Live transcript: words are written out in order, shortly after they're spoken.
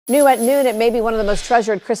New at noon, it may be one of the most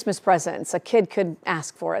treasured Christmas presents a kid could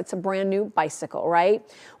ask for. It's a brand new bicycle, right?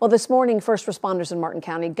 Well, this morning, first responders in Martin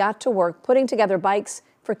County got to work putting together bikes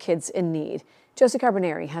for kids in need. Josie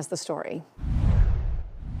Carbonari has the story.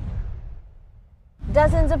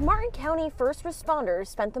 Dozens of Martin County first responders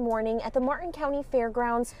spent the morning at the Martin County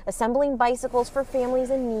Fairgrounds assembling bicycles for families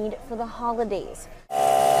in need for the holidays.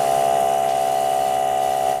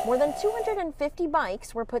 More than 250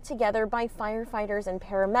 bikes were put together by firefighters and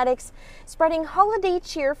paramedics, spreading holiday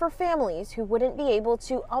cheer for families who wouldn't be able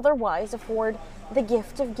to otherwise afford the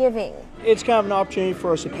gift of giving. It's kind of an opportunity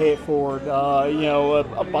for us to pay it forward.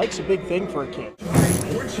 A bike's a big thing for a kid.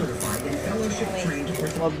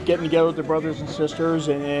 Love getting together with the brothers and sisters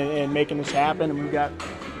and making this happen. And we've got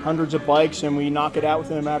hundreds of bikes and we knock it out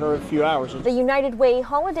within a matter of a few hours. The United Way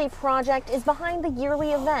Holiday Project is behind the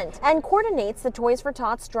yearly event and coordinates the Toys for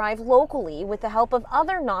Tots drive locally with the help of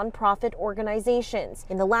other nonprofit organizations.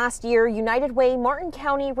 In the last year, United Way Martin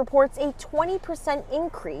County reports a 20%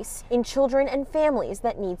 increase in children and families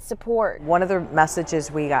that need support. One of the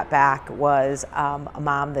messages we got back was a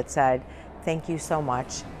mom that said, "Thank you so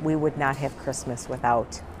much. We would not have Christmas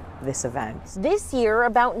without this event." This year,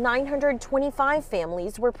 about 925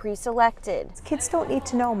 families were pre-selected. Kids don't need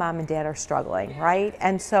to know mom and dad are struggling, right?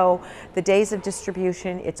 And so the days of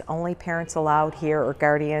distribution, it's only parents allowed here or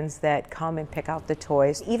guardians that come and pick out the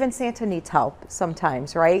toys. Even Santa needs help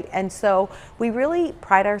sometimes, right? And so we really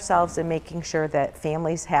pride ourselves in making sure that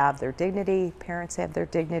families have their dignity, parents have their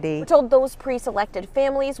dignity. We're told those pre-selected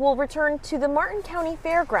families will return to the Martin County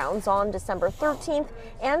Fairgrounds on December 13th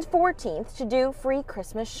and 14th to do free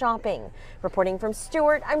Christmas shopping. Reporting from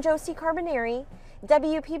Stewart, I'm Josie Carbonari,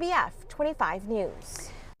 WPBF 25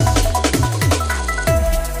 News.